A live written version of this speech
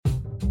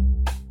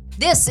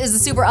This is the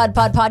Super Odd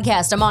Pod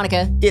Podcast. I'm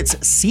Monica. It's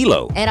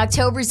CeeLo. And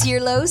October's here,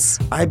 Los.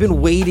 I've been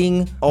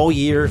waiting all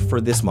year for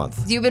this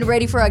month. You've been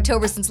ready for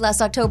October since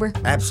last October?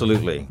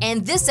 Absolutely.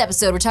 And this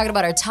episode, we're talking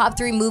about our top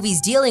 3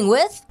 movies dealing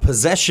with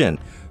possession.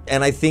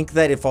 And I think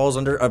that it falls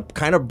under a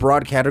kind of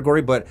broad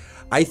category, but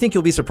I think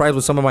you'll be surprised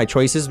with some of my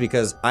choices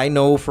because I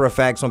know for a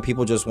fact some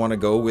people just want to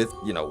go with,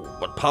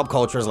 what pop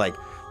culture is like.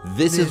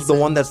 This is the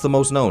one that's the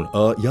most known.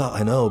 Yeah,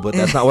 I know, but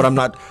that's not what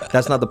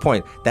that's not the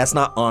point. That's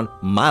not on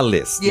my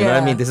list. You know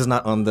what I mean? This is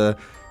not on the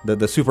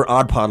Super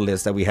Odd Pod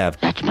list that we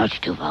have. That's much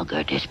too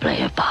vulgar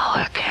display of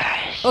power,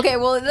 Karis. Okay,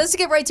 well, let's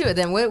get right to it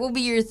then. What will be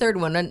your third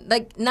one?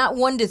 Like, not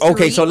 1 to 3.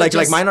 Okay, so like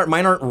mine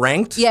aren't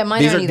ranked. Yeah,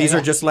 mine aren't either. These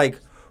are just like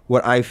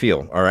what I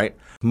feel, all right?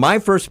 My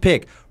first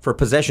pick for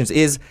possessions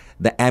is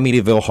the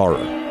Amityville Horror.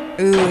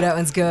 Ooh, that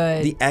one's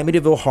good. The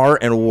Amityville Horror,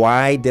 and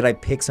why did I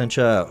pick such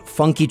a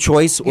funky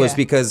choice was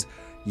because,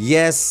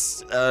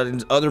 yes,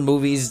 in other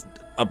movies,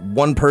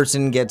 one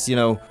person gets,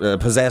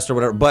 possessed or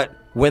whatever, but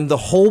when the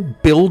whole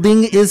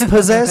building is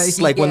possessed,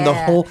 like when the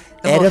whole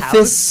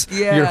edifice,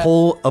 your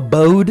whole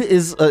abode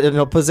is,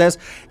 possessed,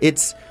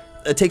 it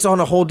takes on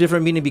a whole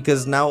different meaning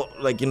because now,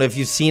 if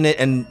you've seen it,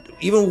 and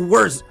even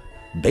worse,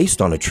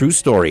 based on a true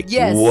story.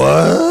 Yes.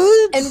 What?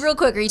 And real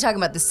quick, are you talking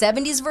about the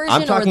 70s version?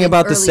 I'm talking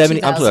about the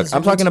 70s.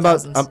 I'm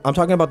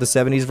talking about the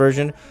 70s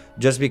version,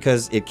 just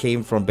because it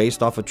came from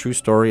based off a true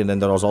story, and then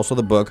there was also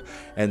the book,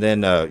 and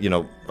then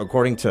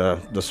according to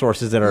the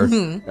sources that are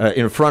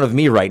in front of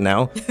me right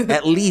now,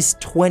 at least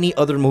 20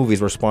 other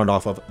movies were spawned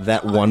off of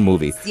that one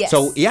movie. Yes.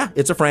 So yeah,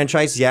 it's a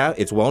franchise. Yeah,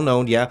 it's well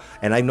known. Yeah,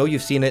 and I know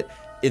you've seen it.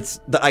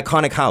 It's the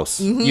iconic house.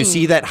 You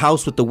see that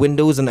house with the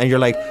windows, and you're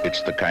like,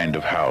 it's the kind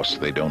of house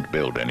they don't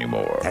build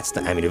anymore. That's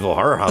the Amityville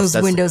Horror House.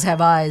 Those windows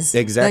have eyes.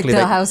 Exactly.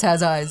 Like the house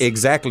has eyes.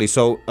 Exactly.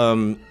 So,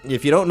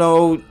 if you don't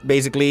know,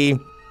 basically,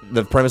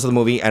 the premise of the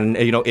movie, and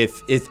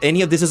if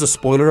any of this is a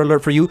spoiler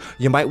alert for you,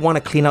 you might want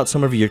to clean out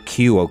some of your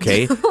queue,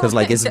 okay? Because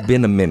it's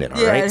been a minute,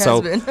 all right? It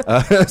so, has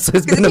been. So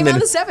it's been it a came out in minute.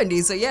 the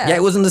 70s, so yeah. Yeah,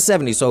 it was in the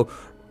 70s. So,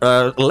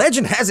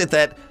 legend has it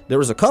that there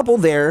was a couple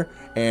there,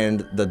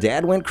 and the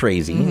dad went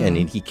crazy, and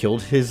he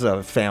killed his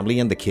family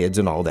and the kids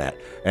and all that.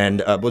 And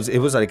it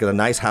was like a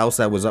nice house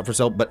that was up for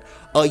sale. But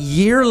a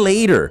year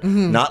later,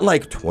 not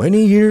like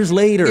 20 years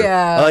later,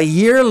 a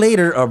year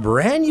later, a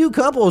brand new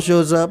couple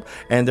shows up,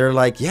 and they're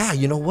like, yeah,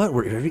 you know what?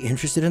 We're very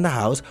interested in the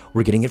house.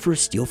 We're getting it for a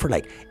steal for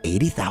like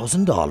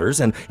 $80,000,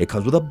 and it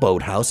comes with a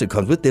boathouse. It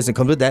comes with this. It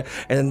comes with that.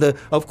 And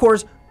of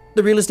course,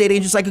 the real estate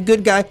agent's like a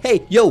good guy.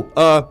 Hey,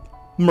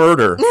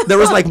 murder. There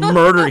was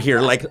murder here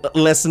like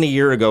less than a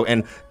year ago,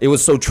 and it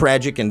was so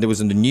tragic, and it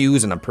was in the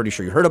news, and I'm pretty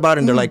sure you heard about it,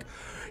 and they're like,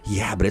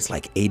 yeah, but it's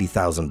like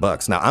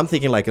 $80,000. Now I'm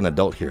thinking like an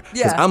adult here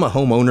because I'm a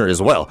homeowner as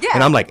well,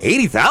 and I'm like,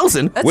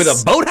 $80,000 with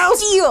a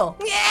boathouse? Deal.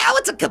 Yeah,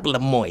 it's a couple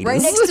of moitas.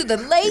 Right next to the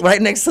lake.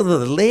 Right next to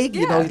the lake,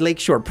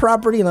 lakeshore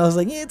property, and I was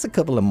like, yeah, it's a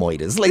couple of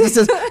moitas. Like,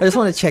 I just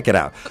want to check it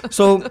out.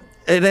 So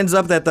it ends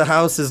up that the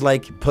house is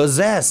like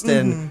possessed,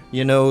 and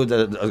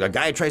a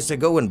guy tries to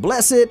go and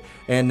bless it,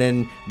 and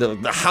then the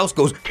house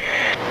goes,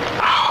 get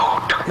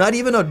out. Not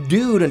even a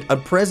dude, a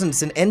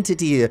presence, an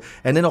entity,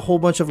 and then a whole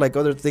bunch of like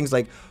other things.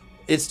 Like,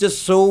 it's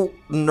just so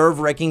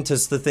nerve-wracking to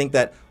think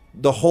that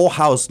the whole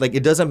house, like,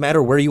 it doesn't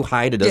matter where you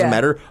hide, it doesn't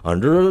matter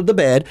under the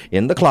bed,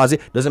 in the closet,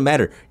 doesn't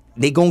matter.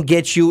 They gonna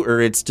get you,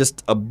 or it's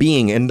just a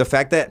being. And the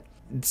fact that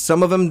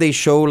some of them, they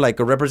show like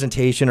a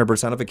representation or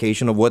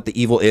personification of what the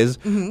evil is,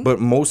 but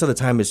most of the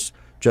time it's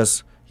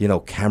just,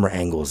 camera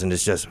angles, and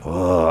it's just,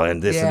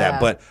 and this and that.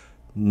 But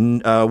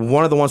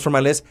one of the ones from my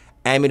list,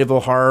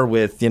 Amityville Horror,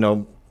 with,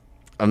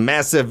 a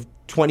massive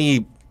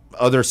 20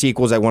 other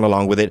sequels that went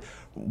along with it.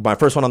 My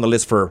first one on the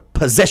list for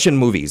possession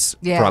movies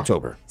for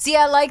October. See,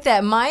 I like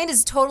that. Mine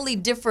is totally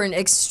different.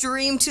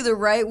 Extreme to the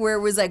right, where it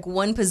was like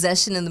one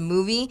possession in the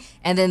movie,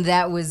 and then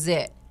that was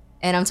it.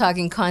 And I'm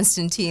talking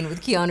Constantine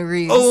with Keanu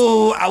Reeves.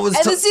 Oh, I was...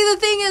 And see,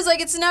 the thing is,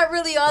 like, it's not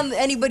really on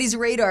anybody's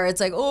radar.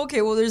 It's like, oh,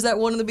 okay, well, there's that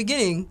one in the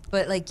beginning.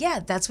 But, like,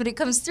 that's what it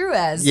comes through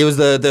as. It was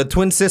the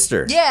twin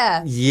sister.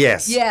 Yeah.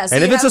 Yes. Yeah. So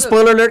and if it's a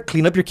spoiler alert,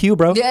 clean up your queue,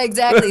 bro. Yeah,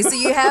 exactly. So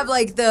you have,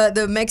 like,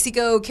 the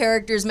Mexican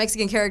characters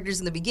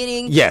in the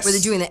beginning. Yes. Where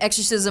they're doing the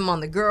exorcism on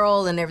the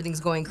girl, and everything's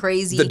going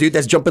crazy. The dude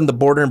that's jumping the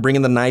border and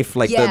bringing the knife,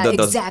 like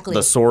exactly.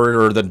 the sword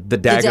or the dagger.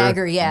 The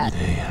dagger, yeah. They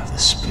have the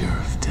spear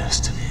of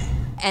destiny.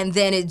 And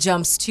then it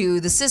jumps to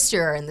the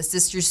sister and the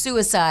sister's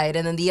suicide,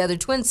 and then the other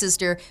twin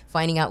sister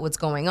finding out what's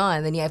going on.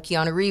 And then you have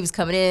Keanu Reeves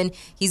coming in.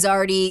 He's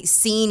already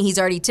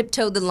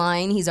tiptoed the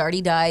line. He's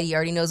already died. He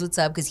already knows what's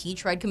up because he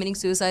tried committing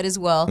suicide as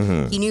well.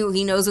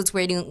 He knows what's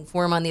waiting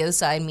for him on the other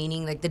side,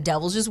 meaning like the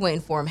devil's just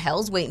waiting for him.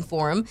 Hell's waiting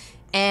for him.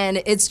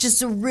 And it's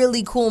just a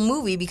really cool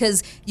movie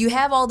because you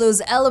have all those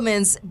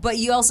elements, but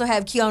you also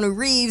have Keanu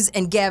Reeves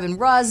and Gavin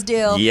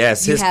Rossdale.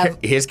 Yes,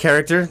 his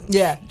character.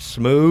 Yeah.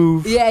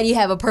 Smooth. Yeah, and you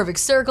have A Perfect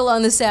Circle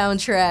on the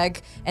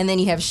soundtrack, and then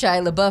you have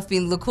Shia LaBeouf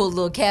being the cool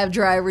little cab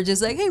driver,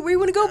 just like, hey, where you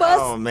want to go, boss?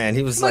 Oh, man,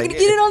 he was Am I gonna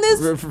get in on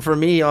this? For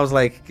me, I was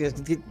like,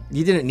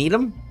 you didn't need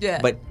him? Yeah.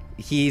 But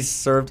he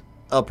served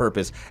a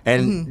purpose.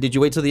 And did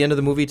you wait till the end of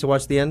the movie to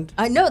watch the end?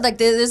 I know, like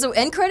there's an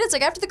end credits.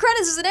 Like after the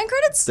credits, is it end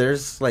credits?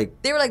 There's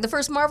like They were like the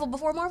first Marvel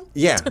before Marvel.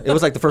 yeah, it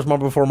was like the first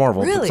Marvel before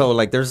Marvel. Really? So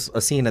like there's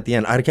a scene at the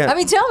end. I can't. I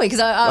mean, tell me, because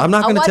I'm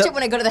not I'll gonna watch tell- it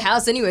when I go to the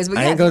house, anyways. But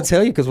I yeah, ain't gonna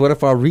tell you because what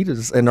if our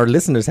readers and our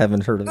listeners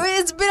haven't heard of it?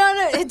 it's been on.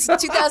 It's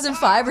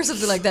 2005 or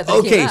something like that. That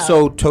it came Okay, out.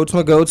 so Totes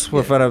My Goats,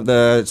 with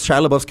the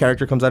Shia LaBeouf's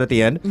character comes out at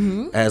the end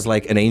Mm-hmm. as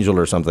like an angel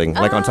or something,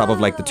 like on top of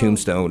like the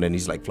tombstone, and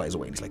he's like flies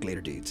away, and he's like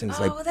later dudes, and he's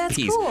Oh, like that's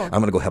peace. cool. I'm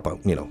gonna go help out,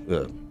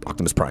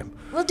 Optimus Prime.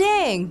 Well,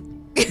 dang.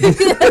 I'm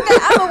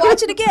gonna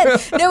watch it again.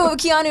 No, with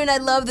Keanu, and I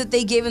love that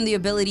they gave him the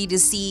ability to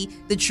see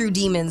the true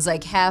demons,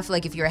 like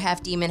if you're a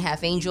half demon,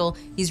 half angel,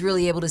 he's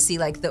really able to see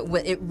like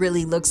what it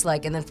really looks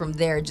like, and then from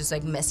there just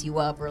like mess you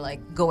up or like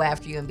go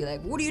after you and be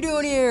like, "What are you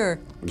doing here?"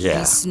 Yeah.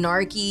 He's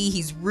snarky,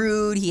 he's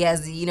rude, he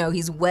has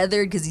he's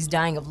weathered because he's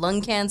dying of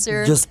lung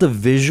cancer. Just the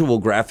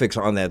visual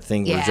graphics on that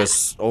thing were Yeah.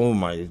 just, oh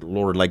my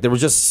lord, like they were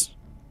just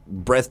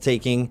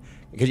breathtaking.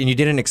 Because you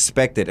didn't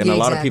expect it, and Yeah, a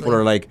lot of people exactly.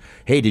 are like,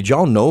 "Hey, did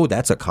y'all know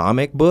that's a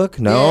comic book?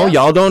 No, Yeah.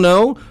 y'all don't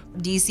know."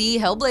 DC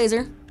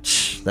Hellblazer.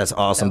 That's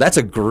awesome. That's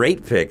a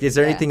great pick. Is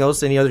there Yeah. anything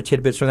else, any other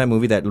tidbits from that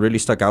movie that really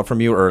stuck out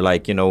from you? Or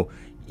like,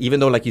 even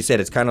though like you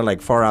said, it's kind of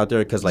like far out there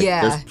because like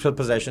Yeah. there's some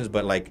possessions,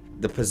 but like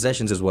the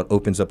possessions is what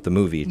opens up the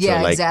movie Yeah,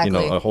 to like,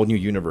 exactly. a whole new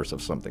universe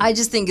of something. I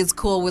just think it's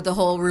cool with the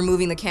whole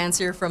removing the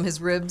cancer from his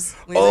ribs.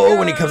 When he's Oh, like,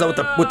 when he comes out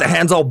with the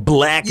hands all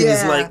black and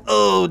he's Yeah. like,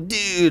 "Oh,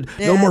 dude,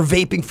 no Yeah. more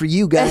vaping for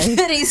you guys." and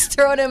he's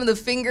throwing him the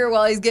finger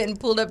while he's getting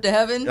pulled up to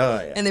heaven.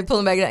 Oh, yeah. And they pull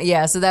him back down.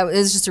 Yeah, so that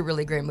is just a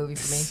really great movie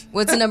for me.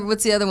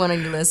 What's the other one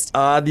on your list?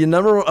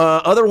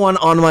 The other one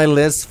on my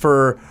list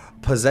for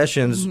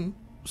possessions, Mm-hmm.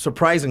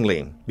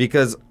 surprisingly,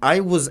 because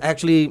I'm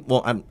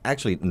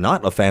actually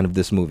not a fan of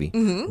this movie,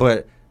 Mm-hmm.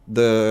 but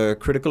the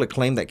critical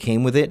acclaim that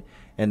came with it,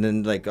 and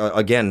then like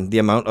again the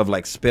amount of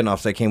like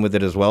spin-offs that came with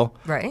it as well.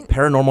 Right.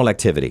 Paranormal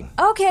Activity.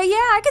 Okay,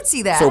 yeah, I could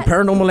see that. So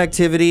Paranormal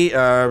Activity,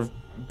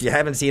 you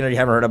haven't seen it, you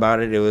haven't heard about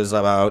it. It was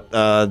about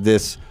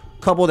this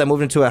couple that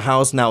moved into a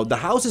house. Now the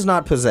house is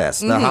not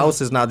possessed. The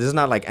house is not. This is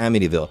not like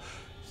Amityville.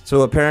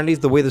 So apparently,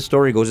 the way the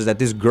story goes is that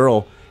this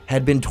girl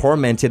had been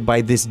tormented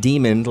by this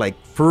demon like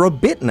for a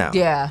bit now.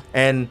 Yeah.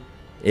 And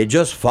it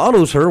just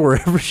follows her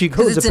wherever she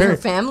goes. it's in her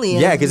family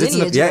and Yeah, because it's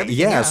lineage and everything,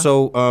 yeah.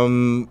 So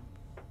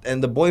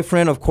and the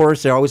boyfriend, of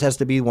course, there always has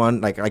to be one.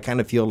 Like I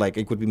kind of feel like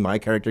it could be my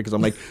character because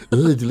I'm like,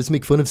 "Ugh, let's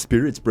make fun of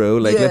spirits, bro.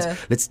 Like Yeah.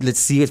 let's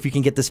see if we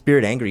can get the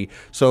spirit angry.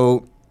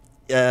 So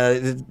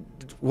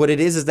what it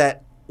is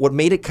that what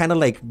made it kind of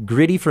like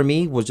gritty for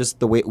me was just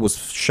the way it was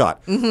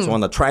shot. Mm-hmm. So on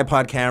the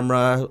tripod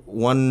camera,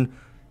 one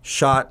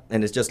shot,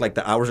 and it's just like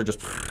the hours are just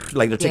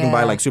like they're ticking by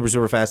Yeah. like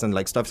super fast, and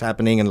like stuff's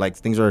happening and like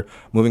things are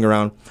moving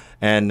around.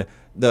 And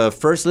the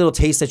first little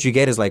taste that you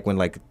get is like when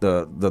like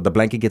the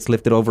blanket gets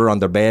lifted over on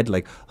their bed,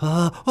 like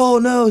oh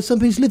no,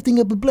 somebody's lifting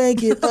up a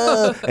blanket,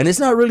 and it's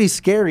not really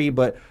scary,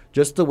 but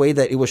just the way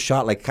that it was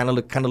shot, like kind of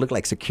looked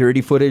like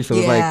security footage. So it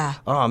was Yeah. like,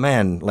 oh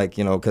man, like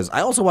because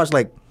I also watched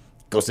like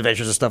Ghost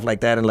Adventures and stuff like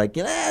that, and like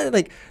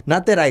like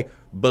not that I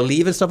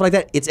believe in stuff like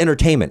that. It's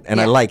entertainment, and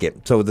I Yeah. like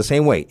it. So the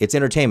same way, it's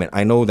entertainment.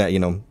 I know that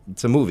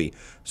it's a movie.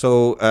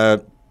 So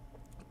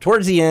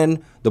towards the end,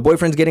 the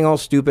boyfriend's getting all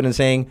stupid and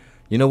saying,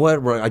 "You know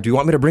what? Do you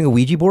want me to bring a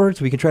Ouija board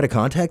so we can try to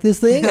contact this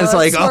thing?" And it's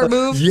like, Smart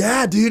move.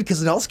 yeah, dude.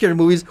 Because in all scary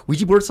movies,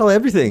 Ouija boards solve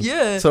everything.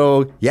 Yeah.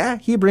 So yeah,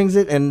 he brings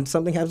it, and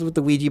something happens with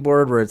the Ouija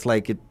board where it's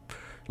like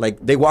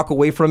they walk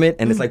away from it,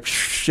 and it's like,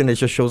 and it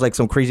just shows like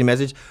some crazy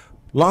message.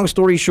 Long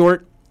story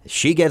short,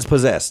 she gets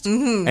possessed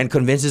and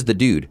convinces the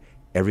dude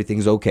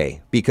everything's okay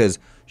because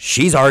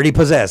she's already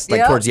possessed. Like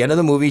Yep. towards the end of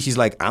the movie, she's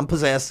like, "I'm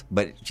possessed,"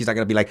 but she's not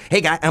gonna be like,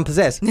 "Hey guy, I'm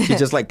possessed." She's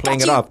just like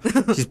playing it off.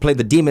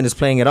 The demon is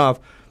playing it off.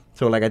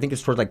 So like I think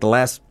it's towards like the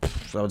last,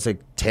 I would say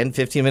 10,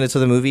 15 minutes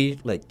of the movie,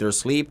 like they're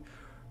asleep.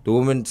 The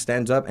woman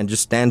stands up and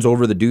just stands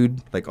over the dude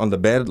like on the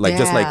bed, like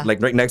just Yeah.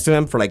 like right next to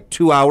him for like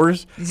 2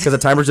 hours because the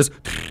timer's just.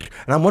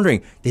 And I'm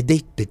wondering,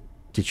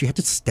 did she have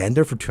to stand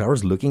there for 2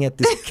 hours looking at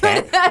this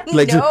cat?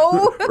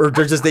 No. Or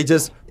they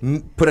just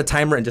put a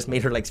timer and just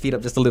made her like speed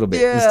up just a little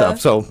bit and Yeah. stuff.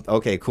 So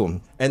okay,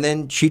 cool. And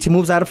then she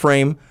moves out of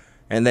frame,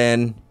 and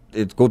then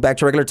it goes back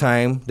to regular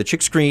time. The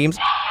chick screams.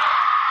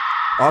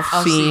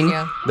 Off scene,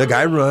 yeah. the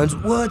guy runs,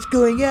 "What's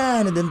going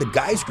on?" And then the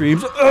guy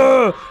screams,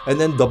 "Ugh!"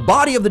 And then the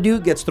body of the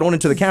dude gets thrown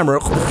into the camera,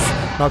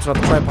 knocks off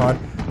the tripod.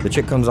 The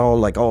chick comes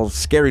all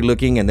scary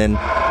looking, and then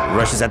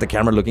rushes at the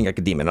camera looking like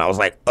a demon. And I was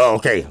like, "Oh,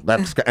 okay,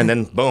 that's." And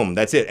then boom,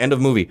 that's it, end of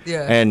movie.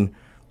 Yeah. And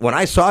when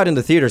I saw it in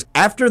the theaters,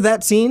 after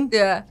that scene,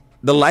 Yeah.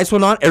 the lights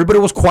went on. Everybody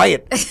was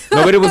quiet.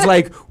 Nobody was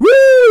like,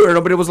 "Woo!" Or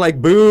nobody was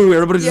like, "Boo!"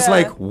 Everybody was just Yeah.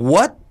 like,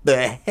 "What the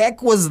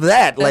heck was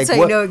that?" That's how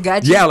what, you know it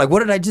got you? Yeah, like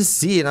what did I just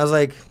see? And I was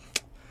like,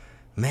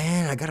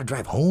 man, I gotta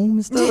drive home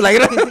and stuff. Like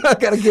I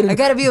gotta get. I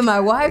gotta be with my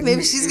wife.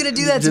 Maybe she's gonna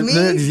do that to me.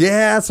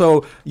 Yeah.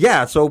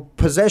 So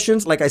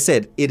possessions. Like I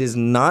said, it is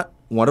not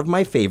one of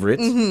my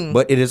favorites,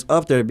 but it is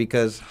up there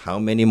because how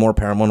many more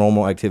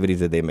Paranormal Activities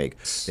did they make?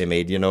 They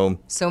made,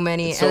 so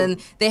many. And then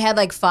they had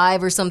like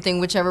 5 or something,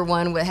 whichever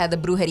one had the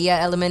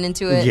brujeria element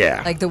into it.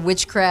 Yeah. Like the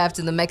witchcraft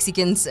and the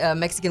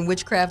Mexican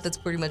witchcraft. That's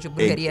pretty much what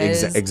brujeria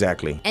is.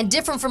 Exactly. And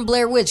different from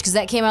Blair Witch, because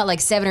that came out like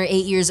 7 or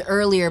 8 years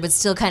earlier, but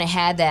still kind of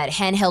had that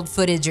handheld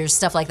footage or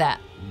stuff like that.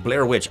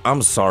 Blair Witch,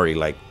 I'm sorry,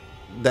 like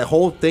that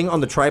whole thing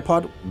on the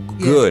tripod,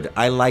 good. Yeah.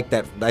 I like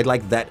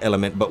that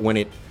element, but when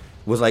it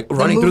was like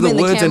running through the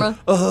woods and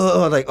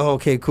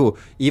okay, cool.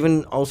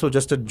 Even also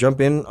just to jump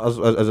in as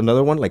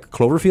another one, like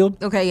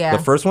Cloverfield. Okay, yeah.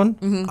 The first one,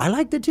 I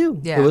liked it too.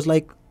 Yeah. It was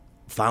like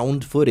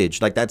found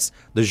footage, like that's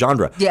the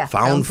genre. Yeah,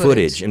 found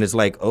footage, and it's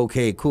like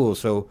okay, cool.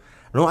 So.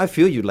 No, I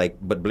feel you.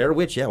 But Blair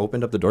Witch,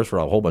 opened up the doors for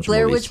a whole bunch of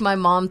movies. Blair Witch, my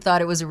mom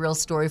thought it was a real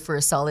story for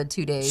a solid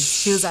 2 days.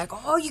 She was like,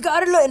 "Oh, you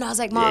gotta look," and I was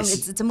like, "Mom,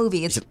 it's a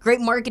movie. It's great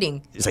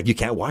marketing." It's like you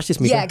can't watch this,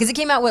 Mika. Yeah, because it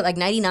came out like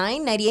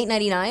 99, 98,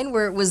 99,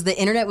 where the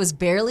internet was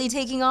barely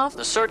taking off.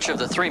 The search of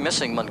the 3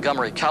 missing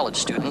Montgomery College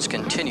students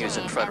continues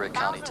in Frederick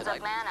County tonight.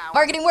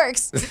 Marketing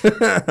works.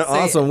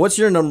 Awesome. What's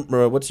your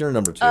number? What's your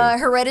number 2?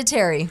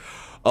 Hereditary.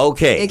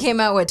 Okay. It came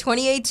out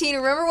 2018.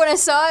 Remember when I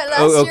saw it last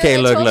year? Okay,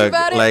 and I told you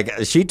about it?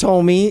 Like she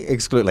told me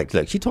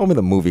she told me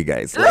the movie,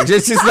 guys. Like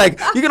she's like,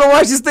 "You gonna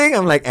watch this thing?"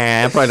 I'm like,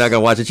 I'm probably not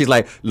gonna watch it. She's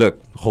like,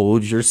 "Look,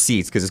 hold your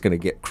seats because it's gonna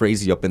get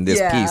crazy up in this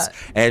piece."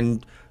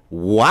 And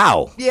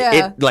wow,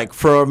 it like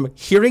from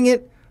hearing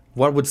it,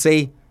 one would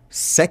say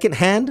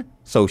secondhand.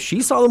 So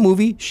she saw the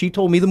movie. She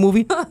told me the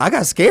movie. I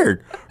got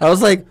scared. I was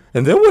like,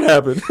 and then what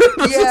happened?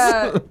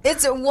 Yeah.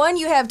 It's one,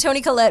 you have Toni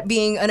Collette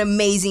being an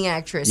amazing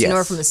actress. Yes. You know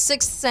her from The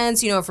Sixth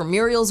Sense. You know her from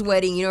Muriel's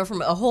Wedding. You know her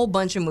from a whole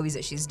bunch of movies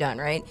that she's done,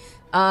 right?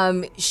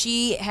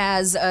 She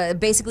has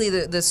basically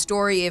the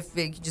story, if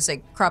we just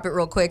like crop it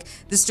real quick,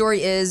 the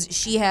story is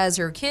she has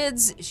her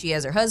kids, she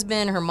has her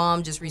husband, her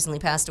mom just recently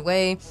passed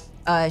away.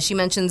 She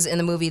mentions in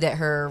the movie that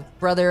her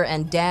brother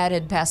and dad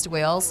had passed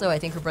away also. I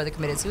think her brother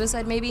committed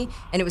suicide maybe,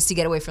 and it was to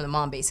get away from the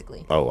mom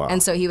basically. Oh, wow.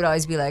 And so he would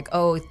always be like,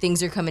 "Oh,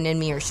 things are coming in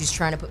me," or "She's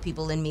trying to put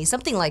people in me,"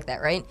 something like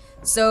that, right?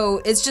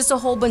 So it's just a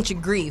whole bunch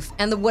of grief.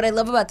 And what I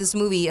love about this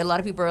movie, a lot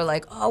of people are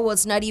like, "Oh, well,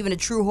 it's not even a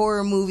true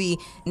horror movie."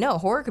 No,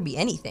 horror could be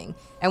anything.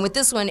 And with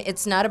this one,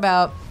 it's not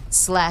about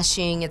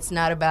slashing. It's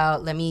not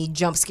about let me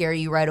jump scare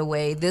you right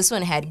away. This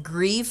one had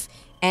grief,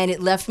 and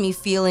it left me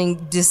feeling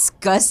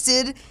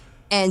disgusted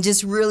and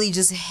just really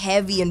just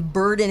heavy and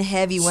burden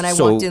heavy when I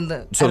walked in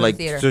the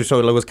theater. So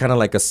it was kind of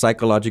like a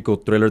psychological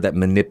thriller that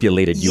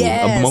manipulated you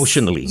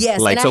emotionally.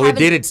 Yes. Like, so it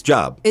did its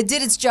job. It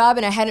did its job,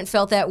 and I hadn't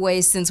felt that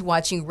way since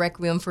watching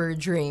Requiem for a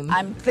Dream.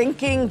 I'm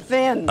thinking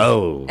thin.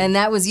 Oh. And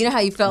that was, you know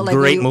how you felt like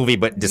great movie,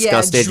 but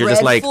disgusted. You're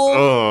just like,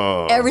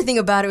 oh. Everything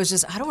about it was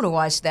just, I don't want to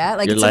watch that.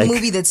 Like, it's a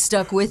movie that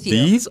stuck with you.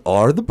 These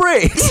are the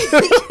breaks.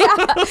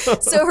 Yeah.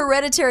 So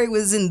Hereditary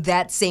was in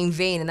that same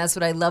vein, and that's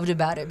what I loved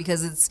about it,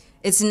 because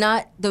it's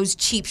not those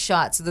cheap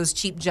shots, those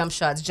cheap jump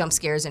shots, jump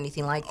scares,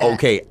 anything like that.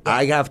 Okay,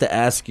 I have to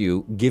ask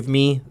you, give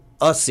me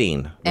a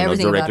scene.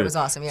 Everything about it was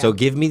awesome, yeah. So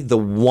give me the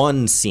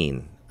one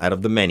scene out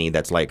of the many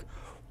that's like,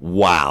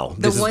 wow.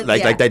 This is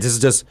like this is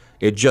just,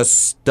 it just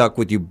stuck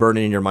with you,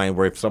 burning in your mind,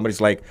 where if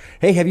somebody's like,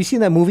 "Hey, have you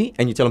seen that movie?"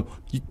 And you tell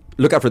them,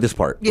 "Look out for this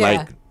part." Yeah.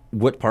 Like,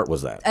 what part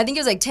was that? I think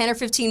it was like 10 or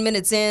 15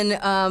 minutes in,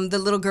 the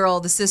little girl,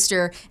 the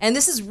sister, and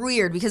this is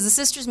weird because the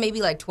sister's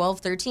maybe like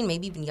 12, 13,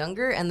 maybe even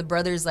younger, and the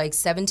brother's like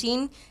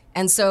 17.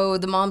 And so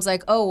the mom's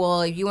like, "Oh,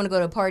 well, if you want to go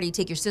to a party,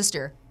 take your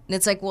sister." And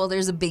it's like, well,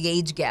 there's a big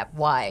age gap.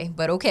 Why?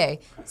 But okay.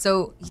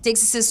 So he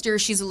takes his sister.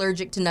 She's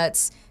allergic to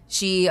nuts.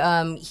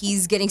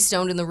 He's getting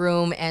stoned in the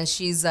room, and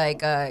she's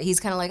like, he's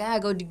kind of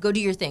like, go do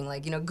your thing.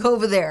 Like, go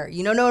over there.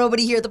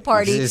 Nobody here at the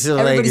party.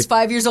 Everybody's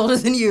 5 years older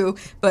than you,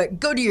 but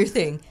go do your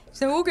thing.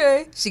 So,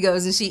 okay. She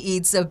goes and she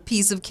eats a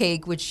piece of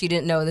cake, which she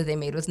didn't know that they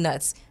made with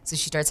nuts. So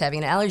she starts having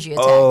an allergy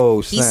attack.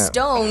 Oh, snap. He's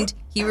stoned.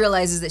 He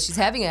realizes that she's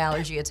having an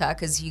allergy attack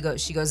because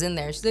she goes in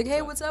there. She's like,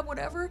 "Hey, what's up,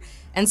 whatever?"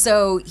 And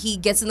so he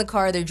gets in the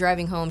car. They're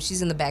driving home.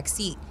 She's in the back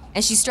seat.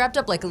 And she's strapped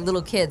up like a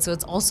little kid, so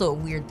it's also a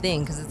weird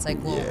thing because it's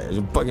like, well... Yeah, it's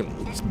a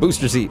fucking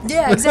booster seat.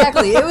 Yeah,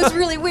 exactly. It was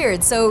really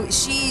weird. So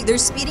they're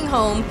speeding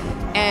home,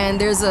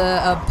 and there's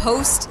a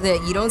post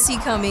that you don't see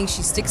coming.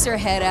 She sticks her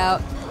head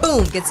out,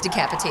 boom, gets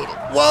decapitated.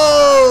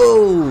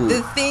 Whoa!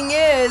 The thing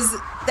is,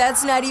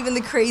 that's not even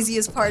the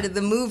craziest part of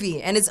the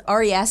movie. And it's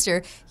Ari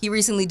Aster. He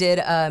recently did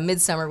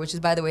Midsommar, which is,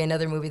 by the way,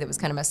 another movie that was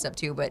kind of messed up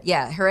too. But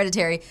yeah,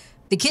 Hereditary.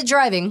 The kid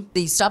driving,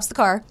 he stops the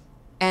car,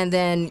 and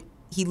then...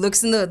 he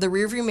looks in the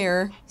rearview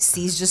mirror,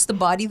 sees just the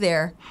body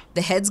there,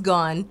 the head's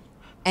gone,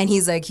 and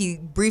he's like, he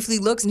briefly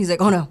looks and he's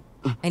like, "Oh no,"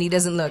 and he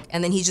doesn't look,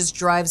 and then he just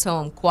drives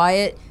home,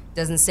 quiet,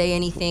 doesn't say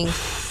anything,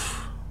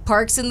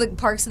 parks in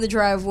the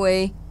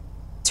driveway,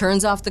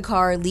 turns off the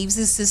car, leaves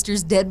his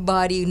sister's dead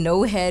body,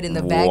 no head, in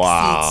the back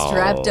seat,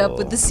 strapped up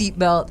with the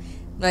seatbelt,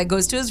 like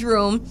goes to his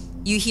room.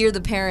 You hear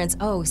the parents,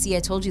 "Oh, see, I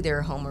told you they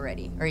were home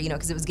already," or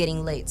because it was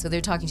getting late, so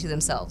they're talking to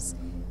themselves.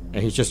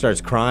 And he just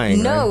starts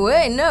crying. No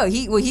way, no.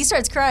 He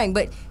starts crying,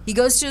 but he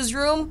goes to his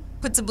room,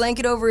 puts a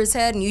blanket over his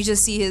head, and you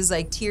just see his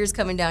like tears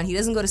coming down. He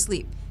doesn't go to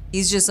sleep.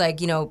 He's just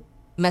like,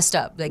 messed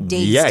up, like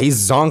dazed. Yeah, he's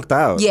zonked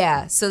out.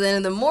 Yeah. So then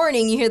in the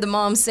morning, you hear the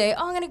mom say,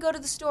 "Oh, I'm gonna go to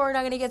the store and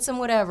I'm gonna get some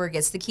whatever."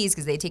 Gets the keys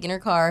because they take in her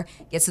car.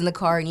 Gets in the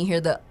car and you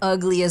hear the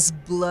ugliest,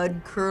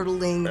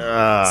 blood-curdling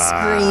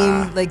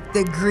scream, like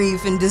the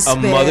grief and A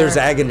despair. mother's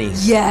agony.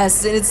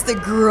 Yes, and it's the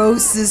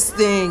grossest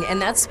thing,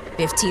 and that's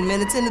 15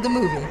 minutes into the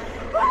movie.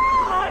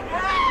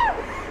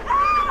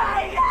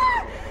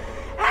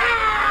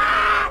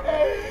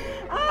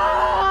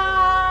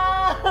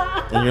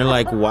 And you're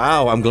like,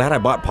 wow, I'm glad I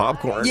bought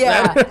popcorn.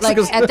 Yeah, like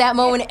at that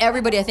moment,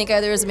 everybody, I think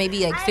there was maybe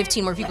like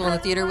 15 more people in the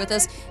theater with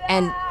us,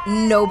 and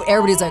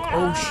everybody's like,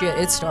 oh shit,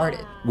 it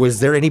started.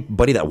 Was there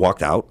anybody that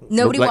walked out?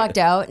 Nobody walked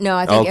out. No,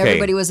 I think Okay.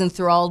 everybody was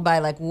enthralled by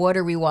like, what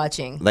are we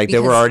watching? Like they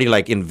were Because- already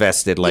like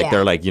invested. Like Yeah.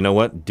 they're like, you know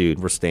what, dude,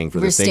 we're staying for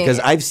We're this thing. staying. Because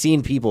I've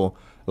seen people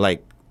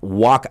like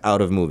walk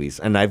out of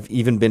movies, and I've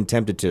even been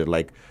tempted to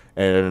like.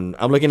 And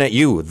I'm looking at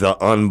you,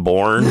 the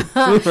unborn.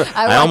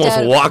 I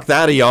almost walked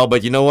out of y'all,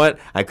 but you know what?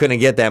 I couldn't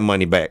get that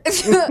money back.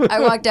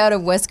 I walked out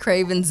of Wes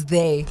Craven's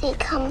They. They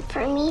come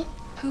for me.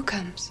 Who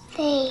comes?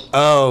 They.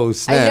 Oh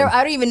snap!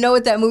 I don't even know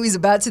what that movie's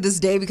about to this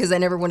day because I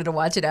never wanted to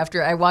watch it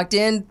after I walked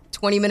in.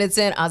 20 minutes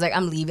in, I was like,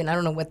 I'm leaving. I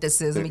don't know what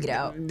this is. Let me get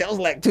out. That was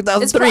like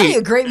 2003. It's probably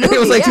a great movie. It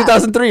was like yeah.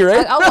 2003,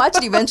 right? I'll watch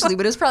it eventually,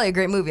 but it was probably a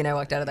great movie, and I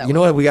walked out of that You one.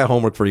 know what? We got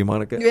homework for you,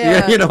 Monica.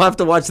 Yeah. You know, have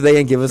to watch They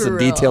and give us For a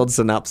real. detailed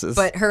synopsis.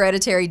 But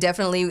Hereditary,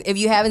 definitely. If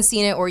you haven't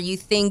seen it, or you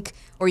think,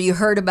 or you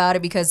heard about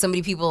it because so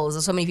many people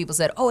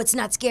said, "Oh, it's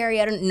not scary."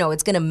 I don't know.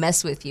 It's gonna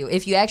mess with you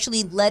if you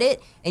actually let it,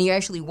 and you're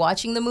actually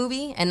watching the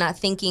movie and not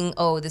thinking,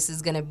 "Oh, this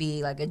is gonna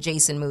be like a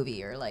Jason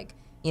movie or like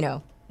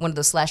one of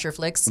those slasher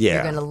flicks." Yeah.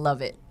 You're gonna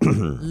love it.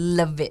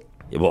 Love it,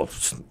 well,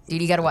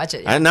 dude. You gotta watch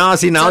it. I now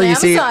see now It's on you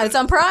see. Amazon. It's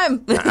on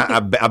Prime.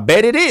 I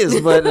bet it is,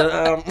 but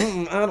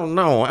I don't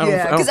know.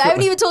 Yeah, because I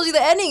haven't even told you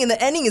the ending, and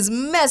the ending is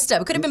messed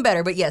up. It could have been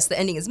better, but yes, the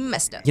ending is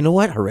messed up. You know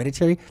what?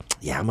 Hereditary?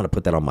 Yeah, I'm gonna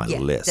put that on my Yeah,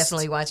 list.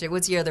 definitely watch it.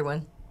 What's your other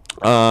one?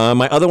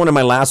 My other one and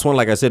my last one,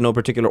 like I said, no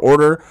particular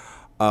order,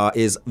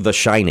 is The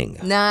Shining.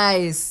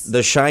 Nice.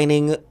 The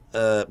Shining,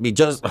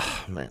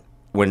 man.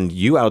 When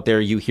you out there,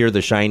 you hear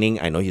The Shining,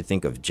 I know you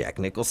think of Jack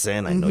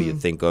Nicholson. I know you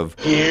think of...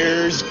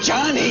 Here's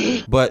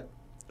Johnny. But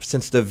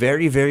since the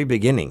very, very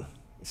beginning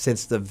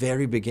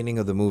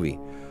of the movie,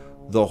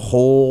 the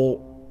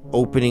whole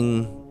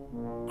opening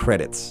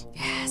credits,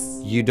 Yes.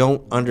 you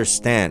don't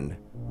understand.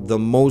 The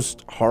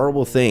most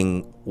horrible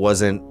thing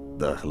wasn't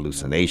the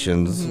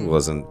hallucinations,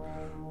 wasn't,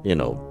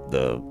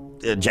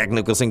 the Jack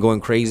Nicholson going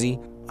crazy.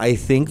 I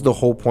think the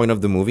whole point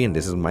of the movie, and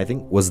this is my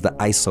thing, was the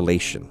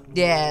isolation.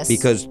 Yes.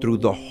 Because through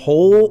the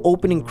whole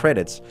opening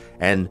credits,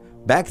 and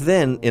back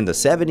then in the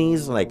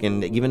 70s, like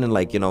even in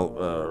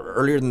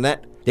earlier than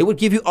that, they would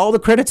give you all the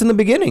credits in the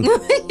beginning.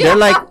 They're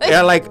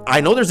like,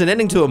 I know there's an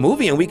ending to a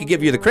movie and we could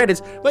give you the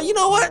credits, but you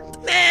know what?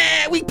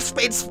 We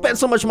spent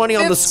so much money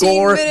on the 15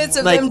 score. minutes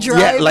of like, them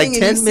driving like and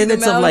you 10 see the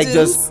minutes of like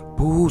just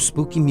mountains.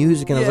 spooky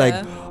music, and I was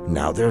Yeah. like,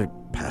 now they're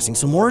passing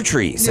some more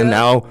trees, and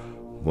now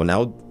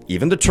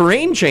even the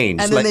terrain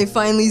changed. And then they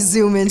finally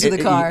zoom into the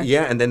car.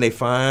 Yeah, and then they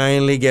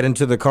finally get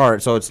into the car.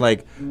 So it's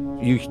like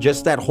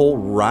just that whole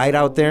ride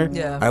out there.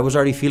 Yeah. I was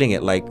already feeling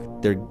it. Like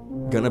they're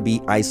gonna be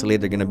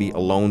isolated. They're gonna be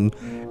alone,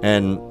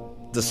 and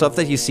the stuff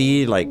that you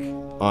see like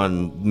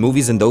on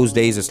movies in those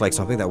days, it's like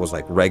something that was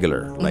like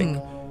regular.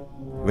 Like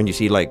when you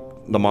see like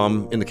the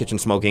mom in the kitchen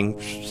smoking,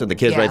 and the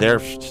kids Yeah. right there,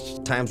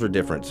 times were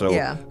different. So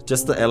Yeah.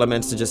 just the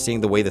elements to just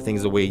seeing the way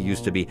the way it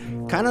used to be,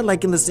 kind of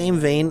like in the same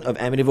vein of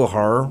Amityville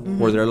Horror,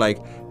 where they're like,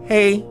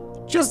 hey,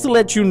 just to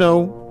let you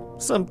know,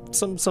 some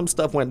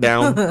stuff went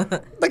down.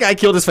 The guy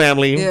killed his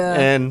family, Yeah.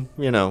 and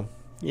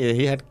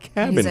he had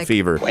cabin like-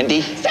 fever.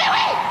 Wendy,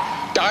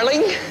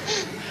 darling,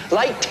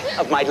 light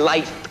of my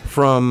life.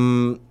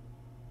 From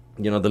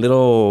the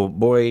little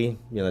boy,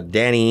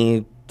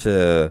 Danny,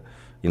 to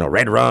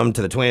Red Rum,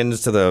 to the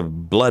twins, to the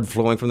blood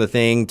flowing from the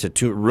thing,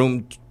 to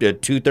room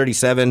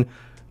 237.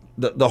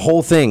 The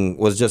whole thing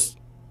was just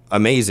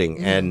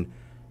amazing, and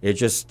it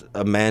just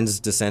a man's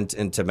descent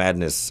into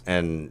madness,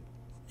 and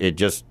he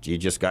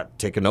just got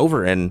taken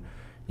over, and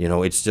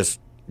it's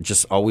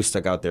just always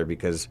stuck out there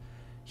because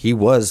he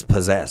was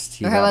possessed.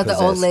 He Or how got about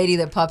the old possessed. lady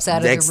that pops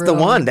out That's of the the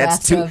room? one. in the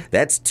bathtub?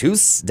 That's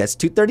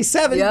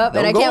 237. Yep, Don't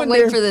and I go can't in wait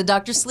there. for the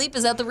Dr. Sleep.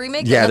 Is that the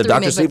remake? Yeah, Not the Dr.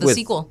 remake, Sleep but the with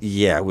sequel.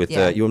 with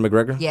Yeah. Ewan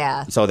McGregor.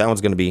 Yeah. So that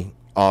one's gonna be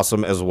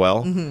awesome as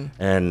well.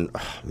 And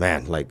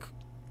man, like,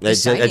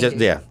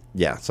 Shining,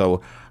 yeah.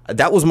 So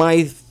that was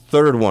my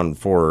third one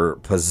for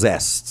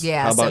Possessed.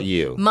 Yeah. How so about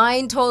you?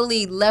 Mine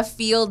totally left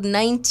field.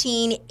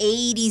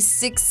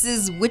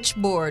 1986's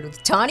Witchboard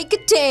with Tawny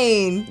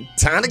Katane.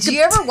 Did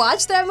you ever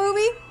watch that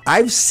movie?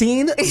 I've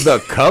seen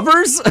the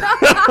covers.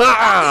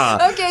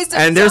 Okay, so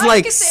and there's Tawny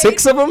like Katane-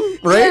 6 of them,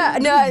 right? Yeah,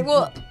 no,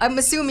 well, I'm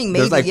assuming maybe.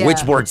 There's like yeah.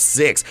 Witchboard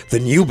 6, The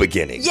New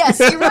Beginning. Yes,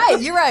 you're right.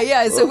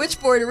 Yeah, so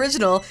Witchboard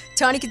original.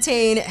 Tawny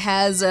Katane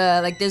has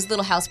there's a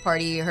little house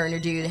party her and her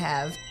dude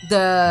have.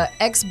 The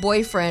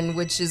ex-boyfriend,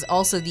 which is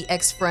also the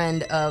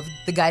ex-friend of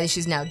the guy that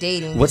she's now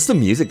dating. What's the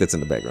music that's in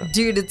the background?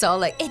 Dude, it's all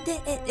like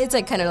it's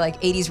like kind of like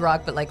 80s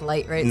rock, but like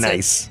light, right?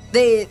 Nice.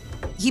 So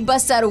he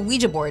busts out a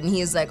Ouija board and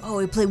he is like, oh,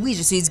 we play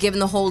Ouija. So he's giving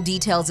the whole full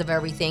details of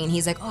everything. And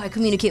he's like, oh, I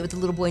communicate with a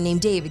little boy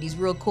named David. He's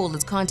real cool.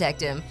 Let's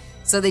contact him.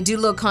 So they do a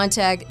little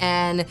contact,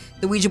 and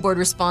the Ouija board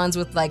responds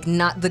with, like,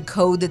 not the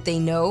code that they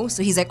know.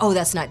 So he's like, oh,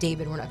 that's not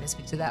David. We're not going to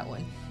speak to that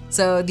one.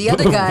 So the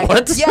other guy...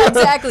 What? Yeah,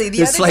 exactly.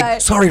 It's like, guy,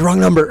 sorry, wrong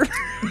number.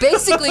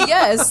 Basically,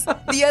 yes.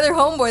 The other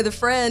homeboy, the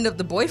friend of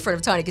the boyfriend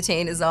of Tawny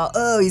Kitaen, is all,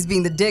 oh, he's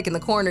being the dick in the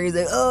corner. He's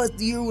like, oh,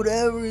 it's you,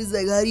 whatever. He's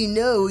like, how do you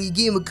know? You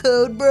gave him a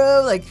code,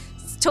 bro? Like,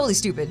 it's totally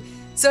stupid.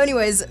 So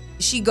anyways,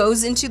 she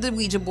goes into the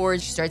Ouija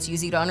board. She starts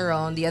using it on her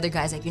own. The other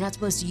guy's like, you're not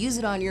supposed to use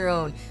it on your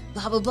own.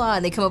 Blah, blah, blah.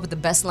 And they come up with the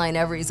best line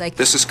ever. He's like...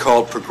 This is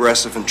called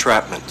progressive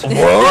entrapment.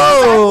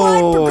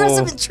 Whoa! What?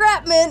 Progressive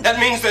entrapment?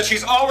 That means that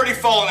she's already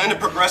fallen into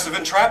progressive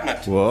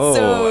entrapment. Whoa,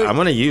 so, I'm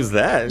going to use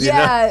that.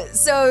 Yeah,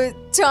 so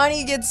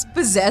Tawny gets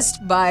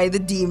possessed by the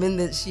demon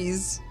that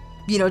she's,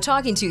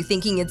 talking to,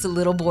 thinking it's a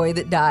little boy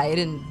that died.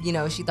 And,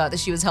 she thought that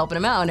she was helping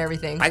him out and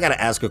everything. I got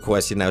to ask a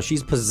question now.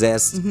 She's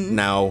possessed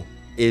now.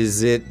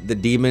 Is it the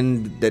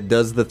demon that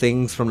does the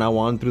things from now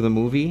on through the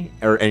movie,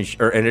 or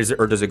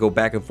does it go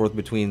back and forth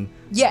between?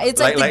 Yeah, it's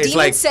like the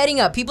demon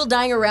setting up, people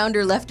dying around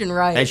her left and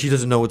right, and she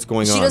doesn't know what's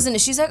going on. She doesn't.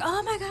 She's like,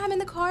 oh my god, I'm in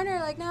the corner,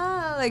 like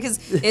no, like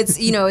because it's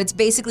it's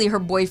basically her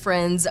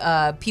boyfriend's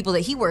people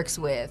that he works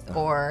with,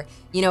 or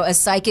a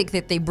psychic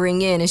that they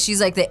bring in, and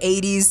she's like the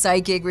 '80s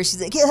psychic where she's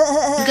like, you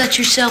got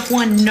yourself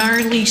one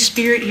gnarly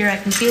spirit here, I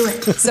can feel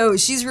it. So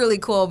she's really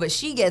cool, but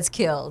she gets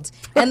killed.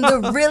 And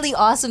the really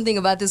awesome thing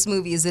about this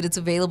movie is that it's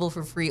available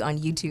for free on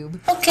YouTube.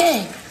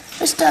 Okay,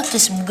 let's talk to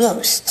some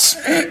ghosts.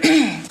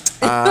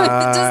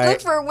 Just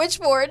look for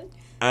Witchboard.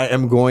 I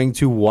am going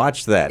to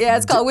watch that. Yeah,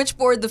 it's called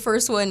Witchboard, the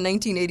first one,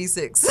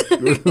 1986.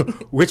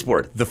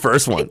 Witchboard, the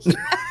first one.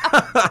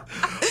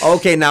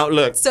 Okay, now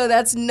look. So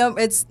that's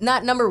it's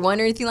not number one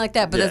or anything like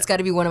that, but that's got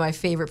to be one of my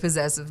favorite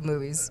possessive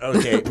movies.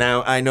 Okay,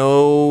 now I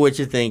know what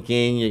you're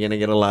thinking. You're gonna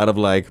get a lot of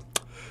like,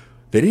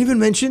 they didn't even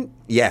mention.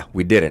 Yeah,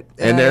 we didn't.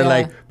 And they're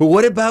like, but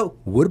what about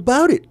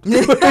it?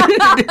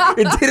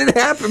 It didn't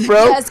happen,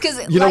 bro. Yes,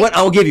 because you know what?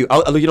 I'll give you.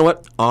 You know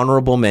what?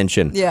 Honorable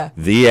mention. Yeah.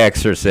 The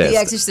Exorcist. The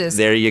Exorcist.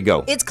 There you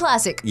go. It's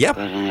classic. Yep.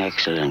 What an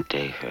excellent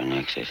day for an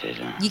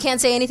exorcism. You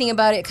can't say anything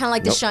about it. Kind of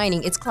like The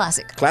Shining. It's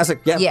classic. Classic.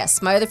 Yeah.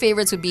 Yes. My other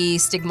favorites would be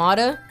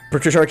Stigmata.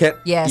 Patricia Arquette.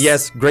 Yes.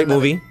 Yes. Great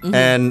movie. Mm-hmm.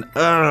 And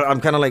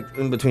I'm kind of like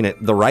in between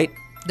it. The Right.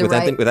 With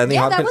Anthony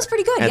Hopkins. That was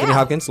pretty good. Anthony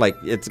Hopkins, like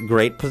it's a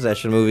great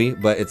possession movie,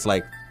 but it's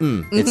like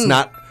it's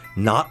not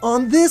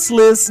on this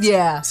list.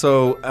 Yeah.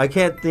 So I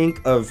can't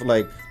think of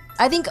like.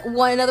 I think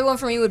another one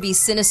for me would be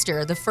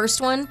Sinister, the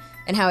first one,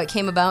 and how it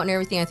came about and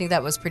everything. I think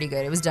that was pretty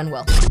good. It was done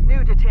well.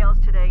 New details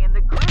today in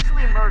the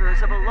grisly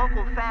murders of a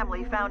local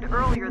family found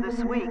earlier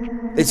this week.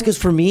 It's because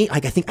for me,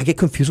 like I think I get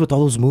confused with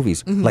all those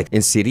movies, like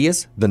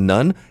Insidious, The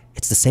Nun.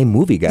 It's the same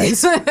movie,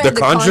 guys. The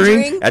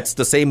Conjuring, that's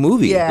the same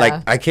movie. Yeah.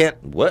 Like, I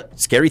can't, what?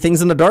 Scary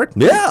Things in the Dark?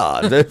 Yeah.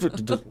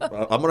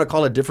 I'm going to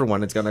call a different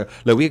one. It's going to,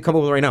 like, we can come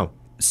up with right now.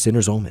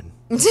 Sinner's Omen.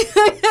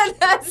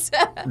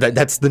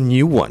 That's the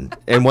new one.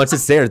 And once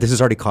it's there, this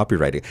is already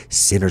copyrighted.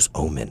 Sinner's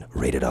Omen,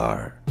 rated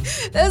R.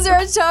 Those are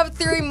our top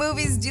 3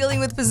 movies dealing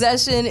with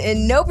possession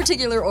in no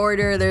particular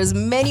order. There's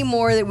many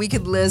more that we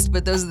could list,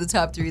 but those are the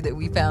top 3 that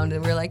we found.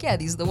 And we're like, yeah,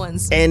 these are the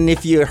ones. And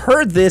if you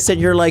heard this and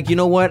you're like, you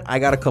know what? I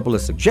got a couple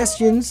of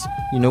suggestions.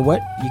 You know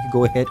what? You can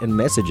go ahead and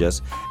message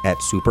us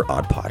at Super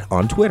Odd Pod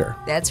on Twitter.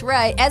 That's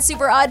right. At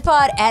Super Odd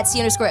Pod, at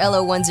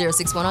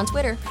C_LO1061 on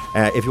Twitter.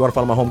 If you want to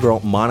follow my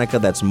homegirl, Monica,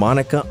 that's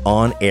Monica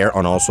on air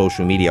on all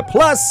social media.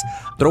 Plus,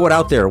 throw it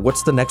out there.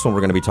 What's the next one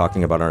we're going to be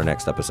talking about on our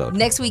next episode?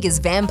 Next week is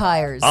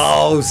vampires.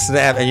 Oh,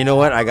 snap. And you know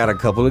what? I got a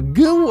couple of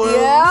good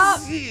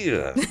ones.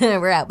 Yeah.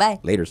 We're out. Bye.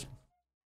 Laters.